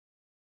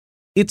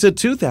It's a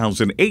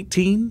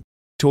 2018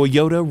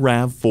 Toyota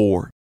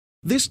RAV4.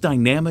 This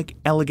dynamic,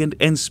 elegant,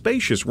 and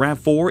spacious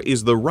RAV4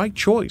 is the right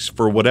choice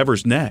for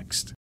whatever's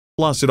next.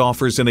 Plus, it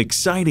offers an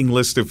exciting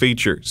list of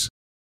features.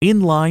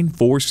 Inline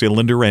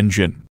 4-cylinder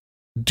engine,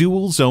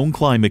 dual zone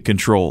climate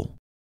control,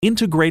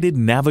 integrated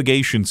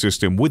navigation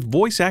system with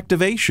voice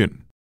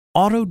activation,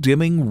 auto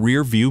dimming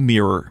rear view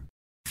mirror,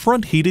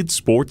 front heated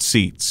sports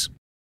seats,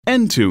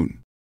 Entune,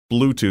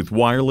 Bluetooth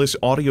wireless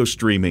audio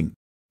streaming,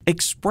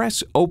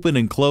 express open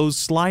and close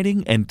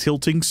sliding and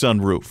tilting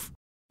sunroof,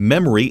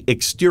 memory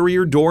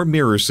exterior door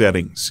mirror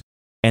settings,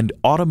 and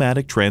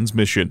automatic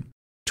transmission.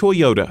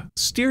 Toyota,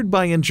 steered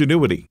by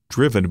ingenuity,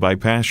 driven by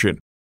passion.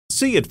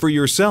 See it for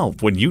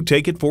yourself when you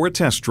take it for a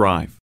test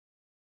drive.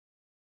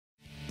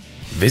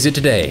 Visit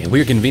today.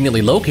 We're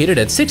conveniently located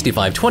at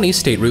 6520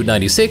 State Route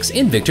 96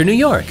 in Victor, New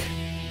York.